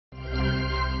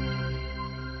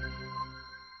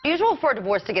Usual for a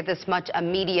divorce to get this much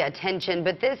media attention,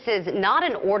 but this is not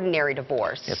an ordinary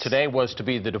divorce. Yeah, today was to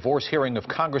be the divorce hearing of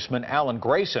Congressman Alan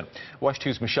Grayson. WESH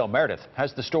 2's Michelle Meredith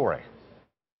has the story.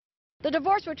 The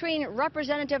divorce between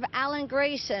Representative Alan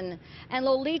Grayson and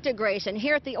Lolita Grayson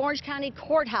here at the Orange County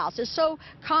Courthouse is so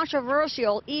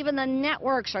controversial, even the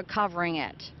networks are covering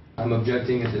it. I'm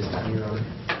objecting at this time, Your Honor.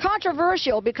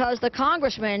 Controversial because the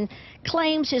congressman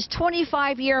claims his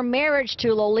 25-year marriage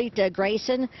to Lolita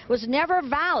Grayson was never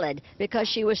valid because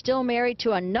she was still married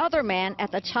to another man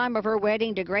at the time of her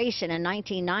wedding to Grayson in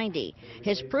 1990.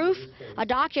 His proof? A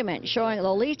document showing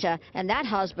Lolita and that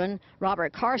husband,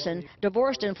 Robert Carson,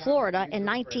 divorced in Florida in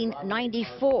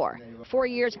 1994, 4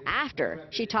 years after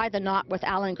she tied the knot with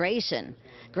Alan Grayson.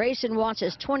 Grayson wants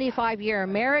his 25-year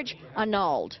marriage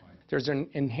annulled. There's an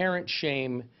inherent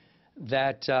shame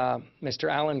that Mr.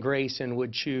 Alan Grayson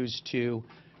would choose to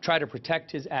try to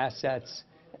protect his assets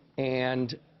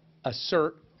and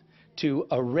assert to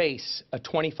erase a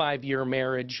 25-year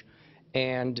marriage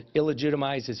and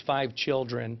illegitimize his 5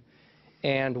 children.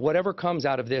 And whatever comes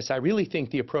out of this, I really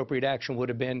think the appropriate action would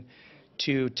have been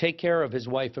to take care of his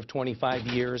wife of 25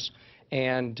 years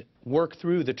and work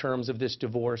through the terms of this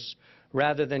divorce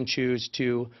rather than choose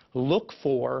to look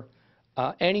for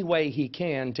any way he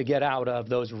can to get out of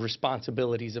those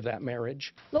responsibilities of that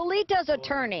marriage. Lolita's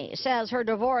attorney says her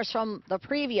divorce from the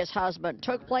previous husband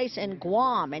took place in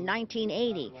Guam in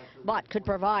 1980, but could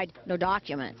provide no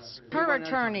documents. Her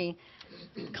attorney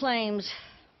claims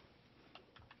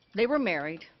they were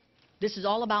married. This is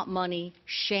all about money.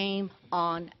 Shame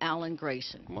on Alan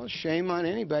Grayson. Well, shame on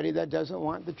anybody that doesn't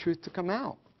want the truth to come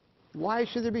out. Why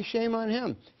should there be shame on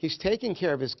him? He's taking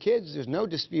care of his kids. There's no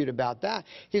dispute about that.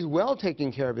 He's well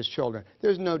taking care of his children.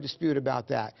 There's no dispute about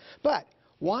that. But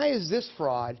why is this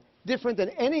fraud different than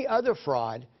any other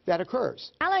fraud that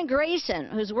occurs? Alan Grayson,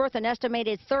 who's worth an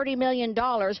estimated $30 million,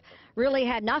 really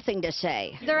had nothing to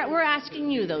say. We're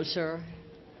asking you, though, sir.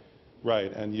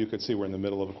 Right, and you could see we're in the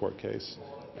middle of a court case,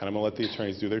 and I'm going to let the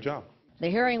attorneys do their job. The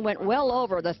hearing went well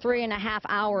over the 3.5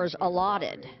 hours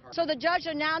allotted. So the judge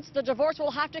announced the divorce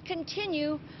will have to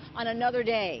continue on another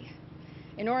day.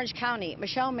 In Orange County,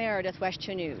 Michelle Meredith, WESH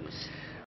 2 News.